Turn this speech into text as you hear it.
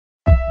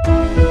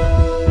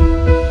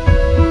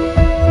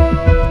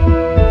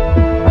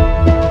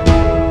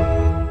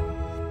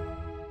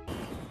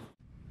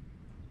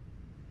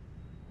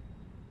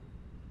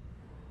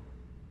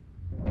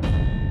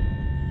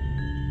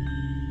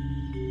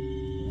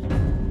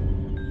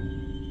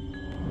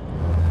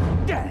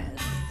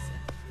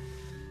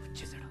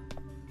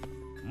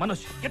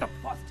Manoj get up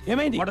fast.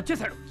 ఏమైంది? వాడు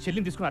వచ్చేసాడు.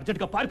 షెల్లిని తీసుకుని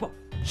అర్జెంట్ గా పారిపో.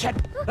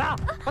 షట్ రా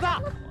పద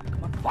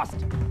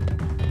ఫాస్ట్.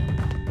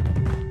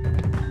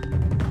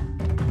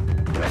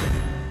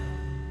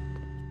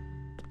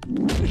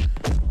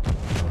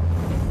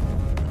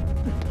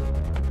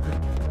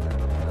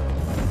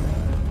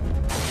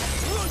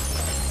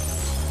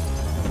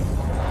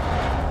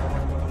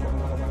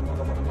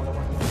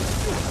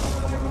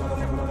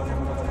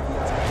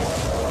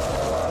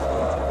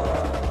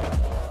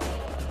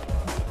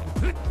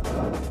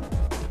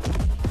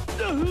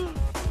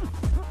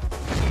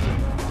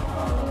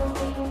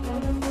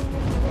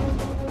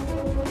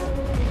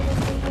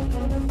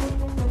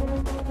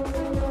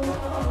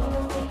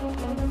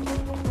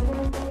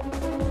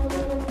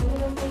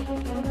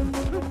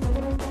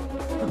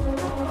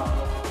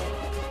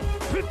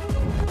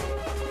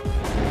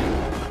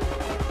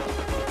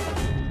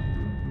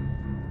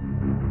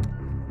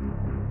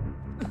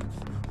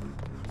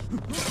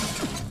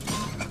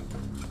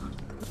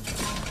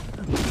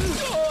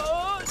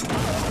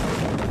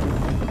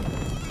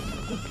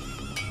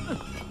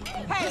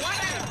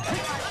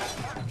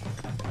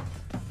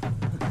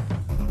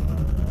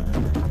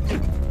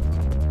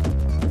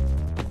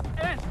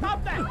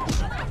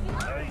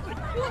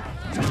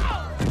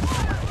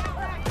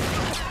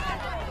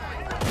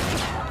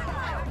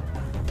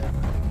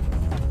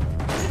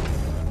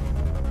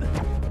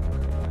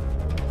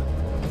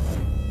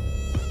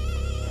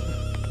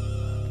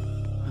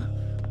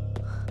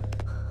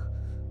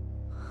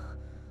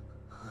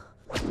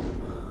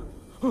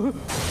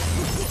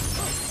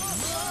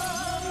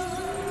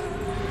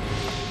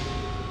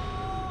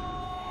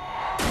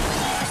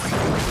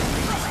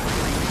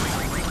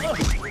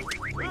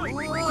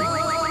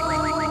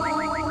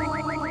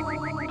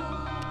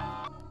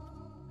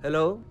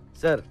 హలో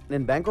సార్,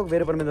 నేను బ్యాంకాక్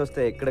వేరే పని మీద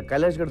వస్తే ఇక్కడ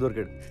కైలాష్ గడ్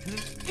దొరికాడు.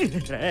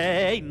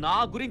 నా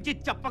గురించి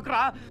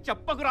చెప్పకురా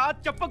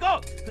చెప్పకో.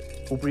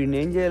 ఇప్పుడు ఈయన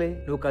ఏం చేయాలి?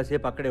 నువ్వు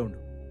కాసేపు అక్కడే ఉండు.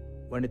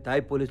 వాడిని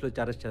తాయ్ పోలీసులు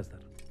వచ్చి అరెస్ట్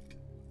చేస్తారు.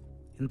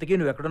 ఇంతకీ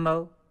నువ్వు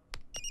ఎక్కడున్నావు?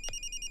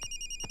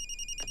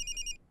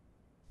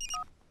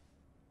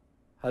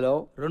 హలో,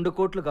 2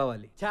 కోట్లు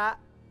కావాలి. చా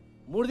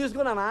 3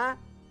 తీసుకున్నానా?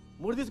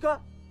 3 తీసుకో.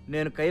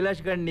 నేను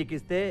కైలాష్ గడ్ నీకు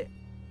ఇస్తే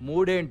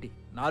 3 ఏంటి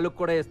 4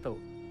 కూడా ఇస్తావు.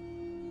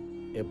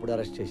 ఎప్పుడు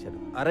అరెస్ట్ చేశారు?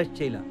 అరెస్ట్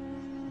చేయలా,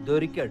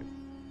 దొరికాడు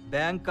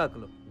బ్యాంకాక్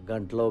లో.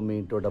 గంటలో మీ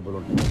ఇంట్లో డబ్బులు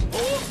ఉంటాయి.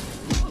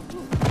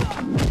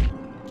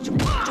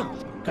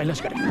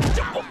 కైలాష్ గడ్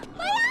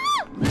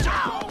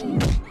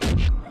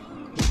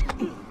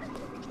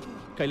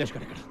కైలాష్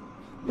గడ్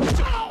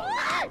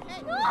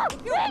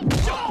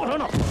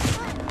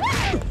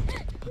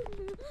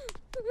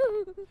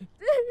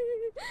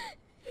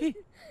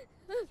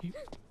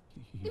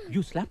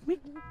You slapped me?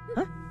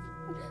 Huh?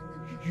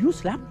 You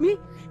slapped me?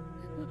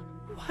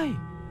 Why?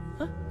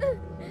 Huh?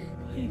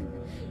 Why?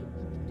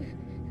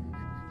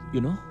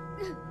 You know,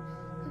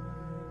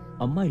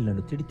 అమ్మాయిలు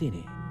నన్ను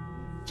తిడితేనే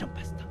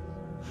చంపేస్తా.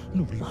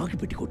 నువ్వు లాగి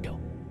పెట్టి కొట్టావు.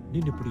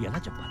 నేను ఇప్పుడు ఎలా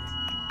చెప్పాలి?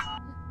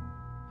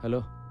 హలో,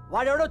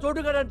 వాడెవడో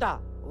చోటుగాడంట.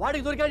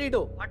 వాడికి దొరికాడు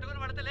ఇటు.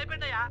 పట్టుకుని పడితే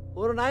లేపండియా.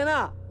 ఓరు నాయనా,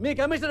 మీ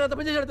కమిషనర్ ఎంత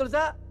పని చేశాడు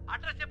తెలుసా?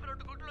 అడ్రస్ చెప్పి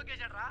 2 కోట్లు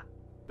లొకేషన్ రా.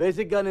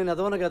 బేసిక్ గా నేను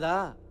ఎదవను కదా,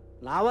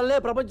 నా వల్లే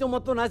ప్రపంచం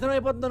మొత్తం నాశనం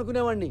అయిపోతుంది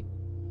అనుకునేవాడిని.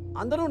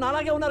 అందరూ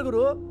నాలాగే ఉన్నారు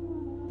గురు.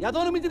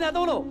 ఎదవను మించిన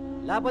ఎదవలు.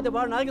 లేకపోతే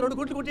వాడు నాలుగు 2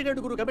 కోట్లు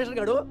కొట్టేటాడు గురు కమిషనర్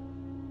గాడు.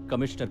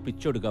 కమిషనర్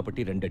పిచ్చోడు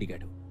కాబట్టి 2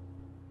 అడిగాడు.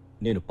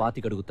 నేను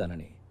 25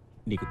 అడుగుతానని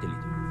నీకు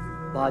తెలీదు.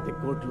 25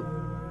 కోట్లు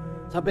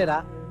చంపేరా?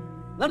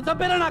 నన్ను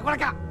చంపేరా నా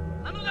కొడక?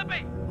 నన్ను చంపే.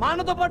 మా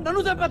అన్నతో పాటు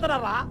నన్ను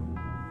చంపేస్తారా?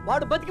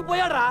 వాడు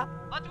బతికిపోయాడ్రా.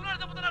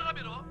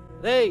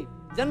 రేయ్,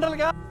 జనరల్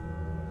గా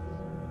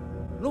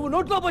నువ్వు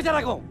నోట్లో పోసే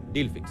రకం.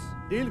 Deal fix.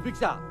 డీల్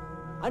ఫిక్సా?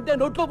 అంటే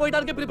నోట్లో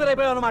పోయడానికి ప్రిపేర్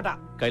అయిపోయావు అనమాట.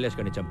 కైలాష్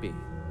గడ్ని చంపి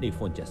నీకు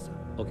ఫోన్ చేస్తా.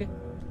 ఓకే?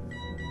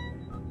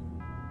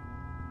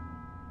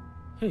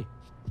 హే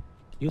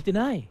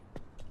యుతినాయ్.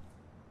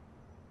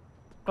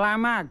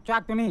 క్లైమాక్స్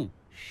చాక్తుని.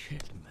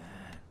 Shit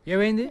man.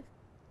 ఏమైంది?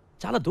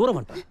 చాలా దూరం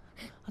అంట.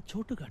 ఆ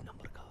చోటుగాడి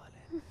నంబర్ కావాలి.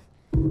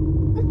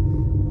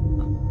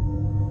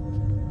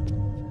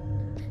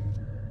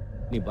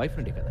 నీ బాయ్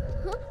ఫ్రెండే కదా?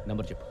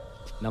 నంబర్ చెప్పు.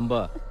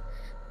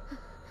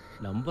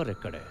 నంబర్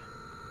ఎక్కడే?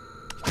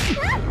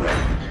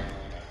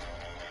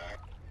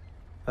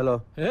 హలో.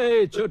 హే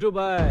చోటు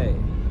బాయ్,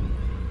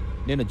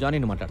 నేను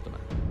జానీని మాట్లాడుతున్నా.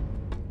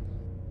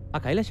 ఆ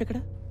కైలాష్ ఎక్కడ?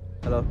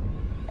 Hello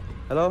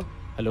hello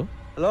hello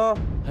hello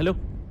hello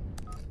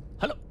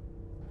hello.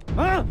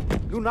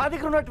 నువ్వు నా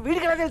దగ్గర ఉన్నట్టు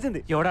వీడికి ఎలా తెలిసింది?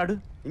 ఎవడాడు?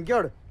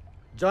 ఇంకెవడు?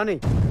 జానీ.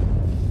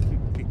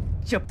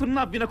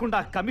 చెప్తున్నా వినకుండా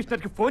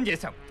కమిషనర్ కి ఫోన్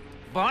చేశావు.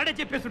 వాడే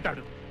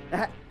చెప్పేస్తుంటాడు.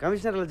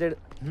 కమిషనర్ చేయడు.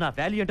 నా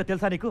వాల్యూ ఏంటో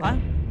తెలుసా నీకు?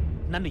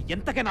 నన్ను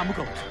ఎంతకైనా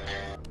అమ్ముకోవచ్చు.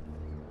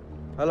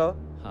 హలో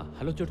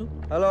హలో చోటు.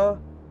 Hello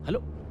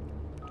hello.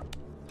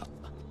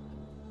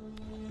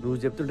 నువ్వు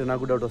చెప్తుంటే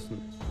నాకు డౌట్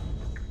వస్తుంది.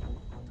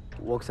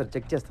 ఒకసారి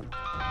చెక్ చేస్తాను.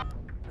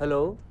 హలో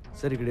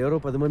సార్, ఇక్కడ ఎవరో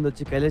 10 మంది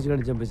వచ్చి కైలాష్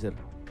గారిని చంపేశారు.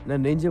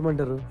 నన్ను ఏం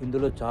చేయమంటారు?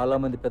 ఇందులో చాలా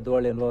మంది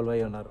పెద్దవాళ్ళు ఇన్వాల్వ్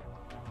అయ్యి ఉన్నారు.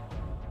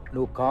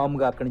 నువ్వు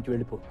కామ్గా అక్కడి నుంచి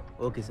వెళ్ళిపో.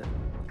 Okay sir.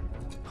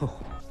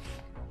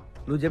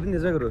 నువ్వు చెప్పింది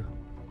నిజమే గురు.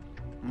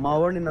 మా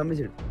వాడిని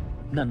నమ్మేశాడు.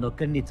 నన్ను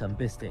ఒక్కడిని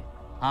చంపేస్తే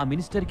ఆ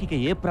మినిస్టర్కి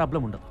ఏ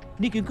ప్రాబ్లం ఉండదు.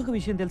 నీకు ఇంకొక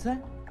విషయం తెలుసా?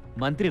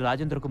 మంత్రి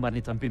రాజేంద్ర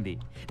కుమార్ని చంపింది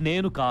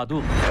నేను కాదు.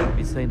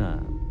 మిస్ అయినా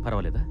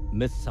పర్వాలేదా?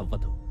 మిస్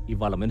అవ్వదు.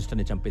 ఇవాళ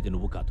మినిస్టర్ని చంపేది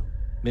నువ్వు కాదు,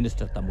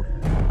 మినిస్టర్ తమ్ముడు.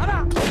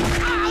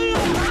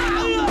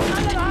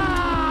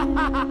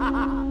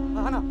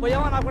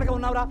 పోయావా నా కొడుకు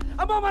ఉన్నావురా?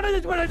 అమ్మా మన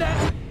చచ్చిపోయాడే.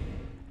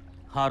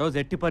 ఆ రోజు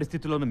ఎట్టి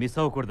పరిస్థితుల్లోనూ మిస్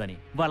అవ్వకూడదని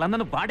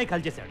వాళ్ళన్నను వాడే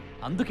కాల్చేశాడు.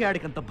 అందుకే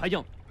ఆడికంత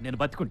భయం నేను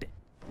బతుకుంటే.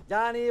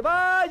 Johnny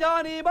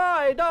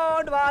bye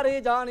don't worry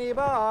Johnny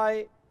bye.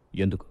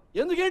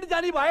 ఎందుకేంటి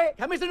Johnny bye?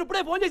 Commissioner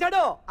ఇప్పుడే ఫోన్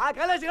చేశాడు. ఆ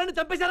కైలాష్ గారిని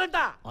చంపేశారంట.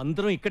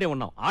 అందరం ఇక్కడే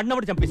ఉన్నాం.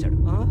 ఆడినప్పుడు చంపేశాడు.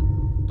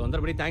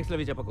 తొందరపడి థ్యాంక్స్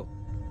లవి చెప్పకు.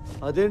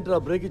 అదేంట్రా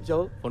బ్రేక్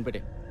ఇచ్చావు? ఫోన్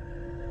పెట్టే.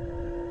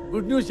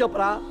 గుడ్ న్యూస్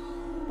చెప్పరా?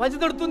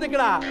 మంచి దొరుకుతుంది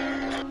ఇక్కడ.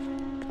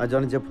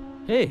 జానీ చెప్పు.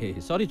 హే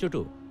సారీ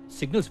చోటు,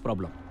 సిగ్నల్స్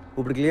ప్రాబ్లం.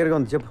 ఇప్పుడు క్లియర్గా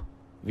ఉంది, చెప్పు.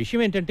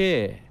 విషయం ఏంటంటే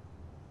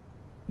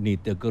నీ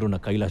దగ్గరున్న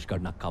కైలాష్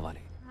గార్డ్ నాకు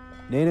కావాలి.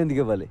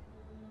 నేనెందుకు ఇవ్వాలి?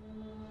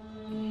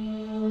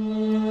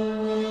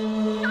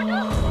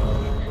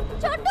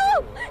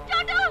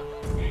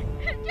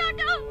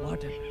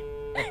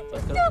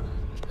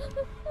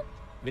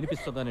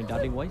 వినిపిస్తుందా నేను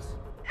డార్లింగ్ వాయిస్?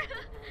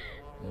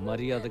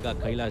 మర్యాదగా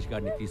కైలాష్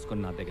గారిని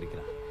తీసుకొని నా దగ్గరికి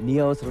రా. నీ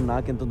అవసరం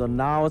నాకెంతుందో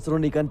నా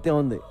అవసరం నీకంతే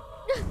ఉంది.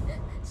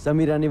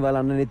 సమీరాని వాళ్ళ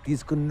అన్నని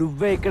తీసుకుని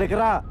నువ్వే ఇక్కడికి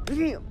రా.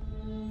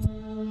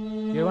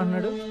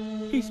 ఏమన్నాడు?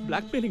 హీస్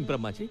బ్లాక్మెయిలింగ్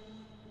బ్రహ్మాజీ,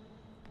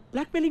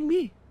 బ్లాక్మెయిలింగ్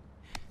మీ.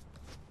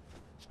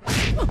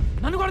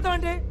 నన్ను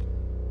కొడతావంటే?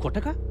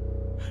 కొట్టక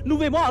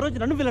నువ్వేమో ఆ రోజు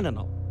నన్ను విలన్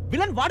అన్నావు.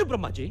 విలన్ వాడు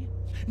బ్రహ్మాజీ,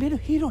 నేను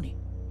హీరోని.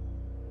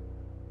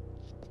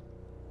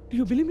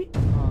 You believe me?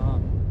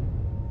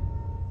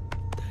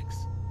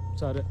 థ్యాంక్స్.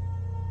 సరే.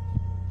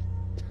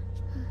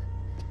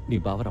 నీ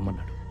బావ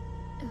రమ్మన్నాడు.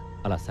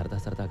 అలా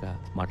సరదాగా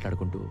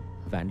మాట్లాడుకుంటూ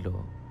వ్యాన్లో.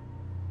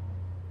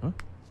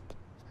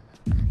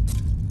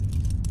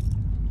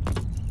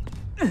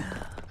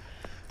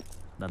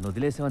 నన్ను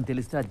వదిలేసావని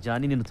తెలిస్తే ఆ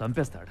జానీ నిన్ను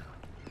చంపేస్తాడు.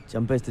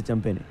 చంపేస్తే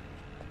చంపేని.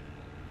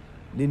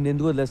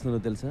 నిన్నెందుకు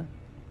వదిలేస్తున్నానో తెలుసా?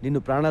 నిన్ను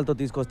ప్రాణాలతో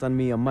తీసుకొస్తాను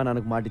మీ అమ్మ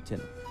నాన్నకు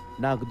మాటిచ్చాను.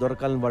 నాకు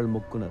దొరకాలని వాళ్ళు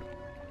మొక్కున్నారు.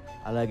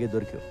 అలాగే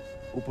దొరికావు.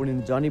 ఇప్పుడు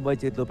నేను జానీ బాయ్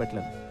చేతిలో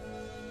పెట్టలేను.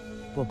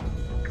 పో.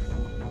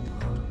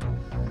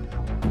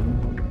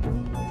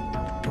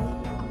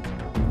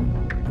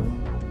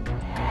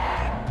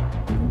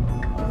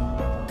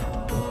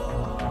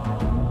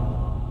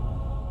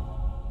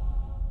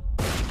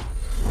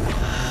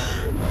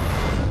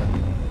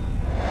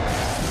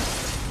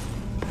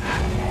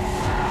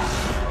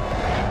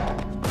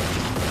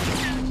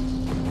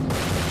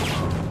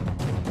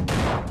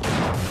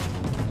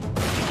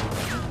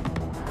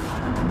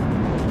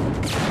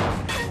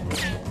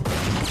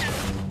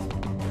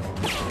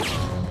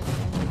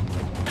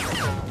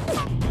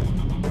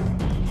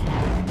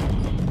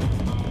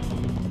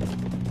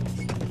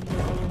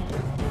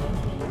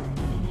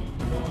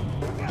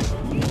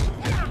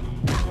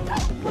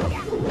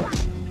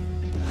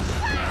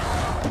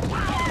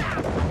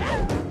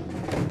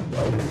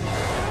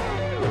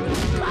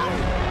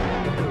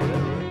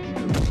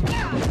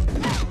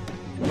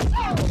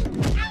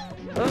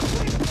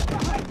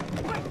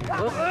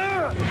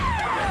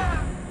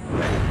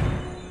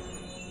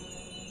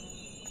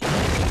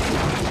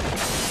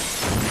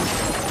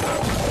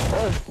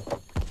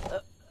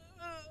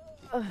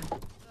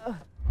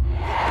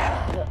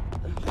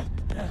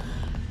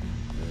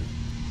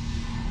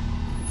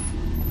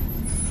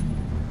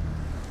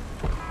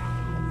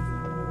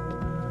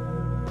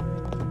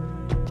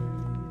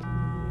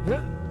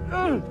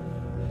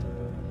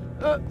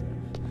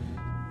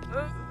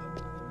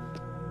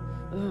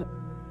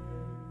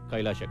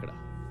 కైలాష్ ఎక్కడ?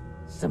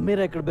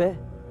 సమీరా ఎక్కడ బే?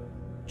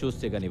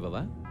 చూస్తే గానీ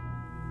ఇవ్వవా?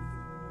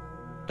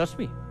 Trust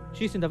me,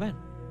 she's in the van.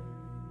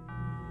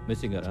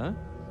 Missing her?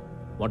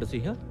 Want to see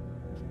her?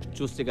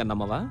 చూస్తే గానీ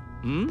నమ్మవా?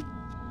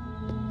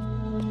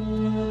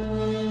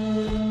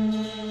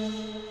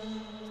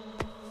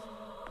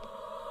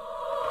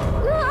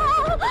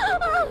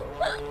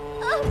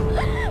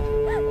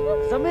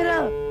 సమీరా!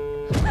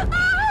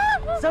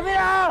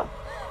 సమీరా!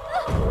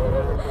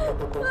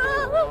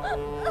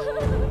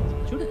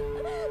 చూడు,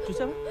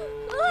 చూసావా?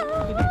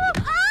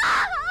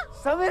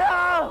 సమీరా!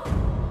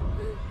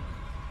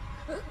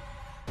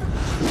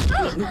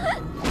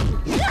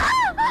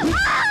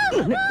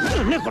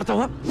 నన్నే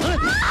కొడతావా?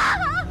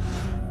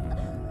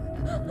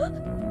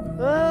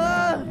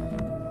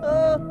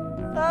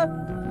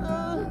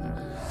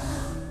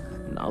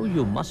 Now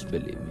you must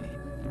believe me,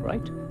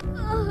 right?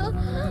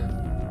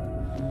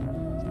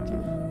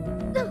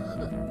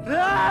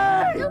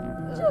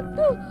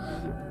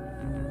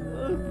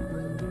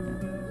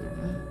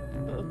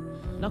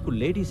 నాకు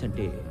లేడీస్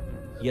అంటే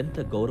ఎంత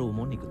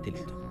గౌరవమో నీకు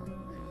తెలియదు.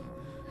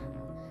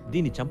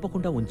 దీన్ని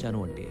చంపకుండా ఉంచాను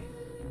అంటే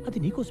అది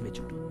నీకోసమే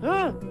చోటు.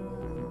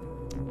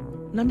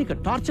 నన్ను ఇక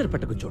టార్చర్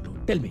పెట్టకు చోటు.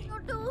 టెల్ మీ,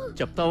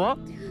 చెప్తావా?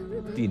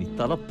 దీని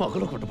తల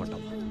పగలు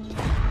కొట్టబడ్డావా?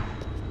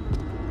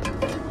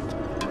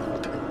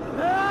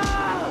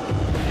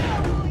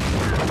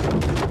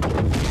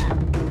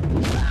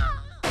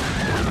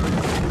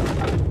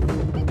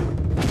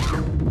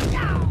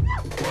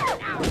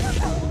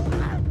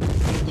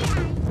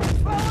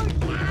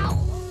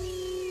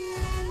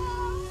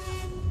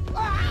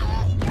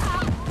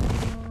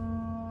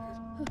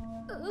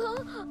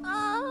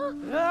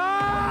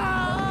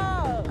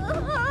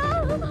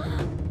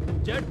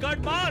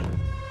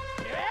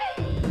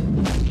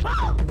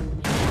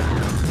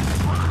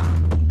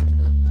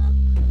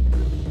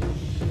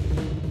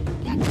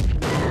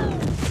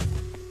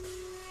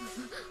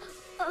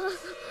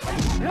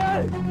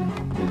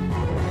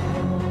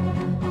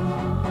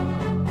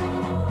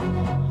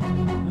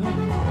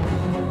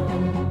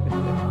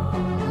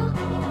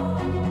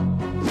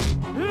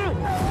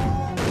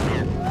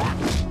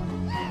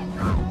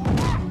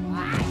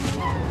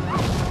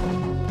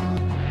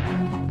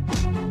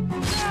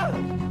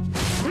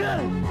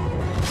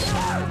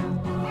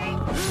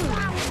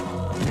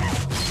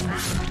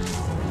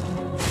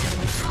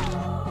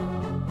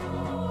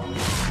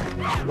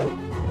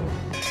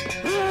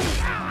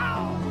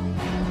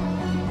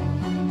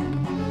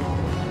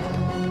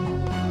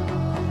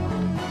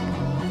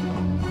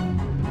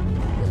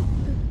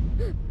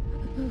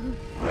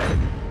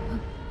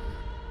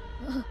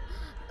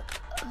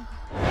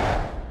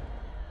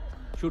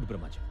 Shoot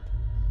Brahmaji,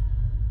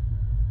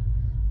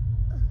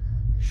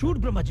 shoot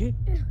Brahmaji.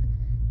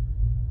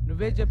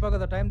 నువ్వే చెప్పావు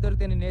కదా టైం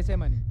దొరికితే నేను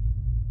వేసేయమని.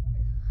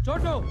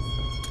 చోటు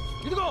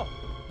ఇదిగో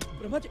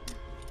బ్రహ్మాజీ,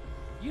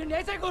 ఈ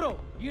నేసే గురు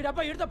ఈ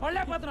డబ్బా ఈడితో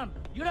పడలేకపోతున్నాను.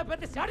 ఈడ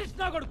పెద్ద శాడిస్ట్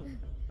నా కొడుకు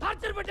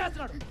టార్చర్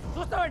పెట్టేస్తున్నాడు.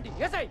 చూస్తావేంటి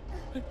ఏసై?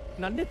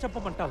 నన్నే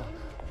చెప్పమంటావా?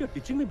 You are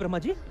teaching me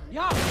Brahmaji.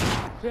 Yeah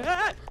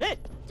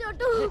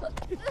చోటు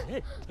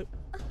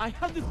I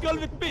have this girl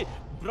with me,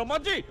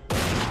 Brahmaji.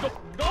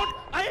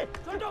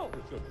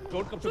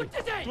 Don't come to me.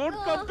 Don't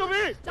come to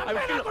me. I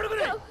will kill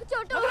her.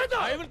 చోటు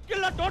I will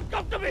kill her. Don't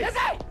come to me.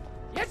 ఏసై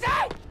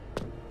ఏసై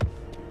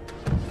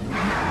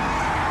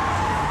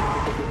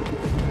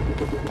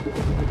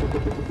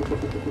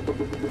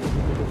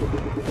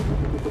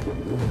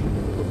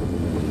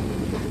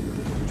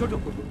చోటు,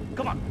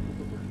 come on.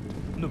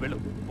 నువ్వు వెళ్ళు,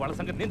 వాళ్ళ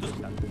సంగతి నేను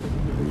చూసుకుంటాను.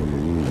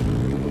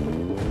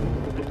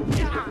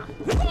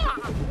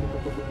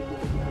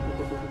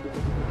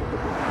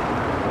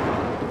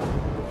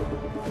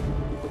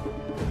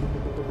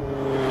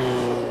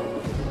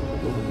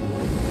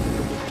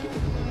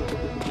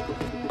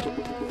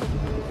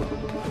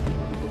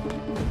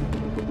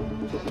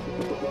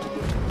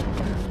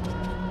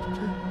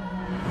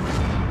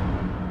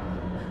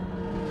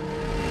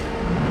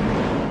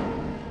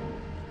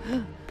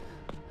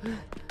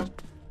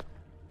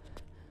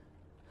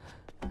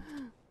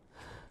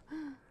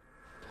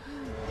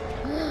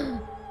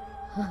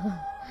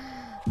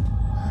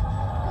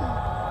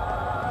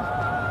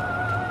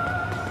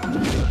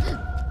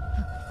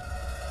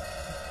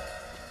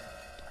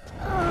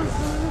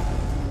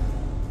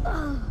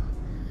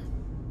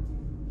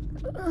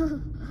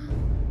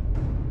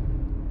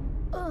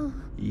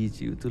 ఈ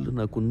జీవితంలో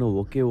నాకున్న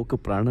ఒకే ఒక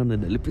ప్రాణాన్ని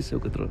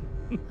నిలిపేసావు కదరా.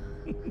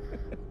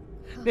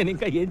 నేను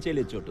ఇంకా ఏం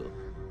చేయలేదు చోటు.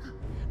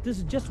 This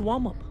is just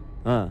warm up.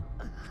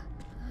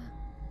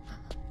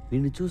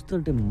 నిన్ను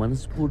చూస్తుంటే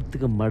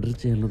మనస్ఫూర్తిగా మర్డర్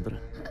చేయాలందరా,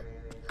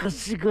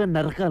 కసిగా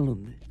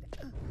నరకాలనుంది.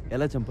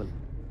 ఎలా చంపాలి,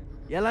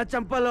 ఎలా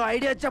చంపాలో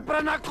ఐడియా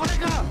చెప్పరా నా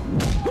కొడుకా.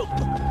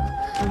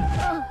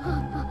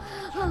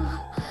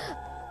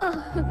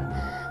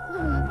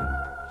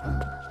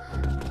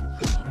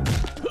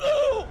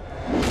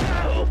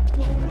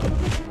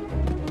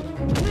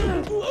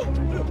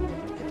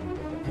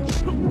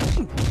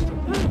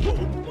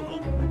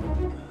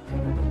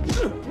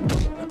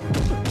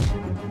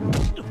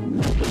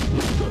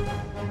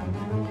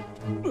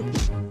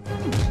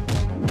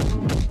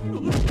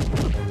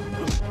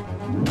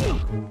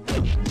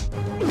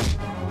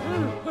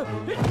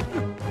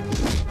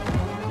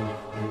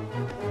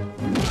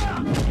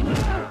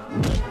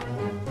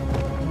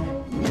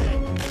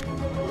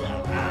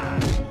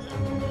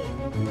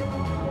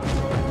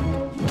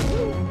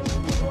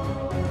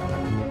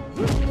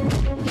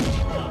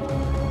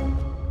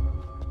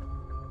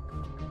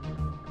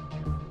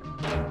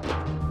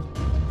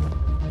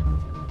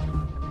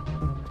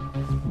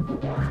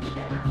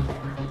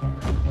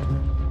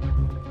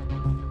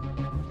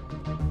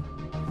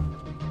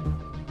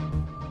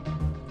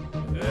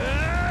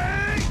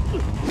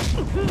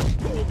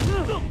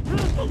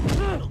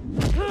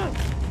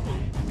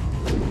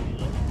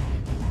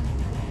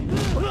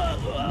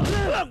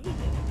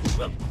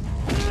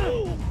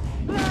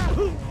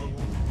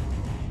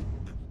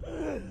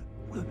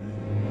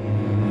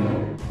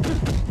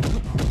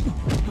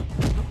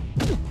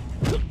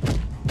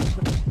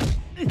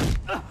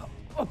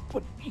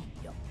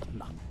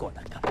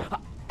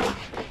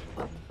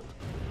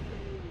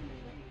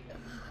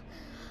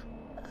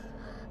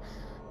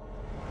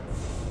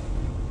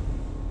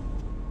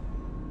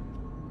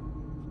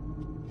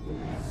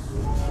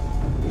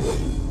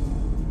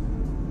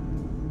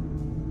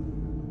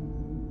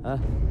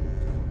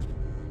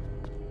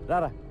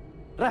 రారా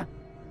రా,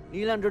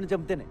 నీలాంటి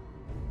చంపితేనే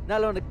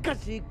నాలో ఉన్న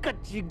కసి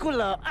కచ్చి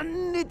గుల్ల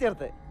అన్నీ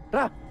తీరతాయి.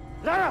 రా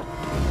రా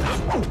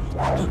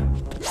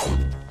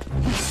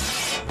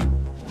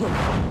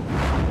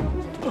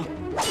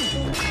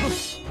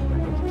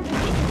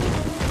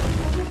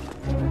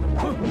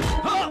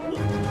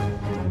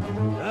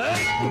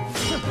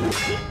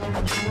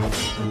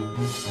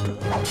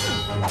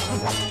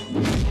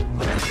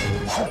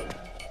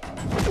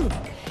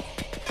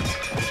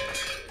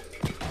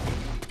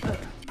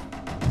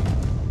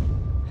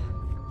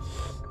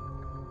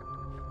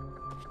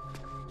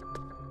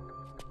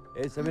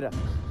ఏ సమీరా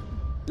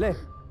లే,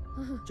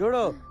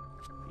 చూడు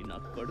నా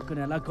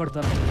కొడుకుని ఎలా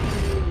కొడతాను.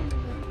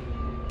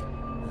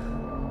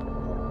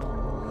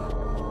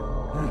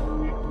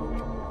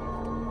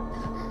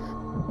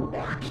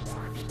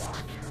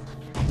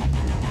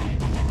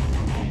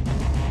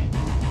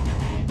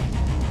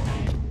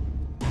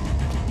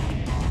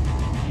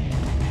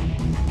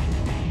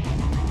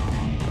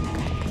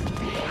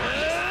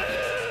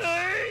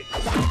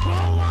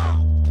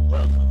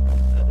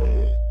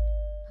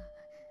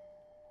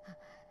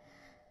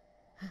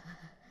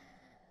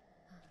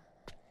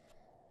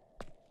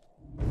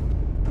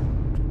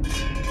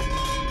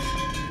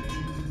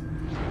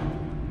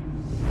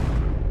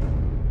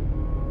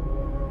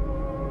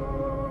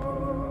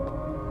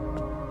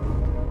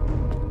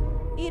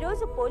 ఈ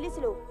రోజు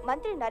పోలీసులు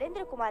మంత్రి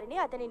నరేంద్ర కుమార్ని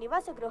అతని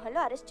నివాస గృహంలో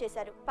అరెస్ట్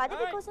చేశారు.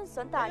 పదవి కోసం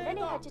సొంత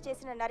అన్ననే హత్య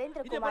చేసిన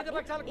నరేంద్ర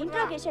కుమార్ని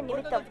ఇంట్రాగేషన్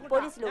నిమిత్తం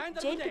పోలీసులు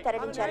జైలుకి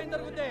తరలించారు.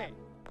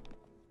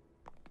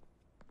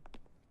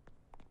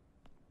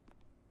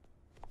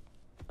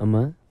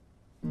 అమ్మా,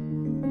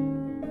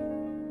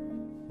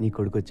 నీ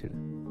కొడుకు వచ్చాడు.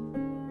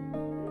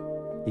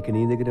 ఇక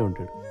నీ దగ్గరే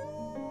ఉంటాడు.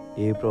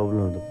 ఏ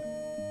ప్రాబ్లం ఉండదు.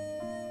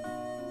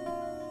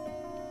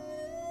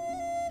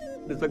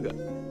 నిజంగా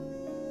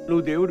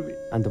నువ్వు దేవుడివి.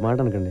 అంత మాట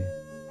అనకండి.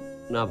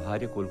 నా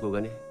భార్య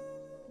కోలుకోగానే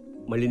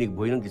మళ్ళీ నీకు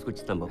భోజనం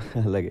తీసుకొచ్చిస్తాం బాబు.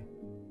 అలాగే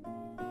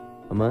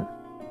అమ్మా,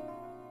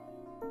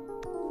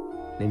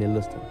 నేను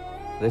వెళ్ళొస్తాను.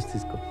 రెస్ట్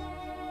తీసుకో.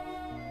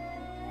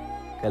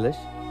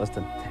 కైలాష్,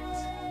 వస్తాను.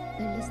 థ్యాంక్స్.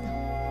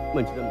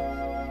 మంచిదమ్మా.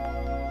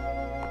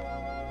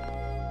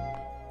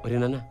 ఒరే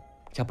నాన్న,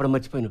 చెప్పడం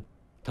మర్చిపోయాను.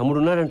 తమ్ముడు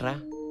ఉన్నాడంట్రా.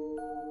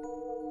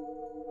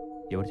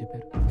 ఎవరు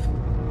చెప్పారు?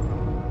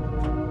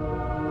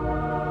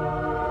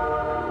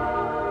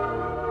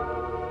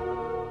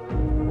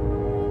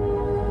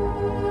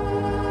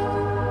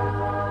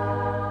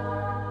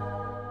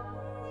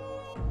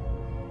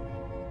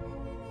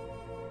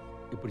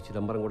 ఇప్పుడు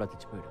చిదంబరం కూడా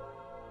తెచ్చిపోయాడు.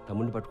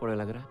 తమ్ముడిని పట్టుకోవడం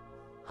ఎలాగరా?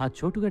 ఆ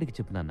చోటుగాడికి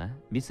చెప్పు నాన్న,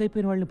 మిస్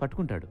అయిపోయిన వాళ్ళని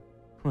పట్టుకుంటాడు.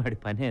 వాడి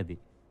పనే అది.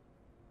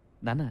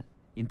 నాన్న,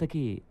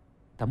 ఇంతకీ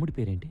తమ్ముడి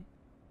పేరేంటి?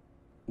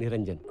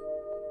 నిరంజన్.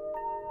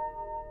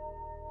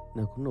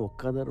 నాకున్న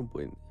ఒక్క ఆధారం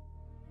పోయింది.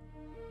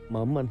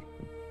 మా అమ్మ.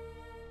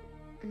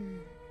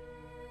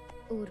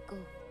 ఊరుకో,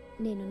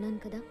 నేనున్నాను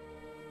కదా.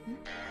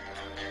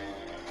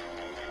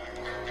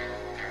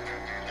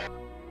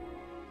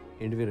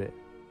 ఏంటి వీరే?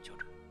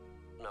 చూడు,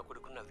 నా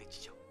కొడుకుని నాకు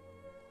తెచ్చిచ్చావు.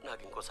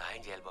 నాకు ఇంకో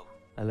సహాయం చేయాలి బాబు.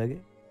 అలాగే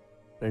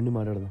రండి,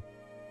 మాట్లాడదాం.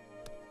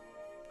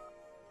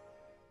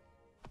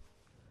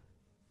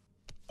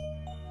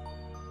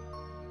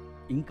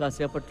 ఇంకా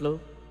సేపట్లో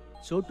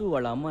చోటు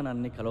వాళ్ళ అమ్మ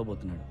నాన్నని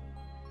కలవబోతున్నాడు.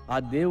 ఆ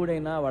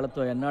దేవుడైనా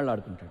వాళ్ళతో ఎన్నాళ్ళు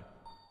ఆడుకుంటాడు.